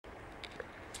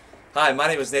Hi, my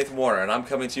name is Nathan Warner and I'm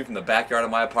coming to you from the backyard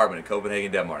of my apartment in Copenhagen,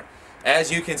 Denmark.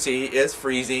 As you can see, it's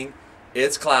freezing,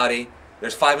 it's cloudy,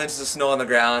 there's 5 inches of snow on the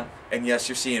ground, and yes,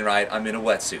 you're seeing right, I'm in a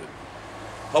wetsuit.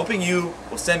 Hoping you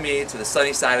will send me to the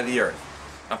sunny side of the earth.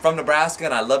 I'm from Nebraska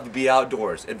and I love to be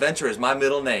outdoors. Adventure is my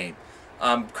middle name.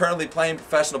 I'm currently playing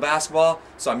professional basketball,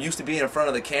 so I'm used to being in front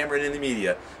of the camera and in the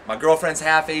media. My girlfriend's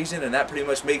half Asian and that pretty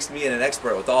much makes me an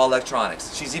expert with all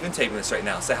electronics. She's even taping this right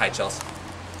now. Say hi, Chelsea.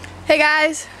 Hey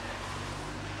guys.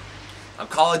 I'm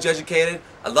college educated,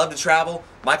 I love to travel.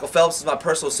 Michael Phelps is my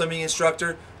personal swimming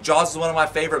instructor. Jaws is one of my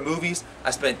favorite movies. I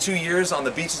spent 2 years on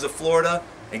the beaches of Florida,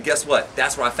 and guess what?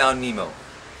 That's where I found Nemo.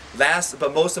 Last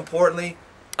but most importantly,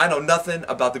 I know nothing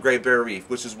about the Great Barrier Reef,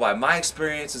 which is why my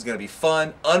experience is going to be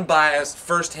fun, unbiased,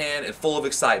 firsthand, and full of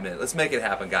excitement. Let's make it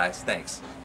happen, guys. Thanks.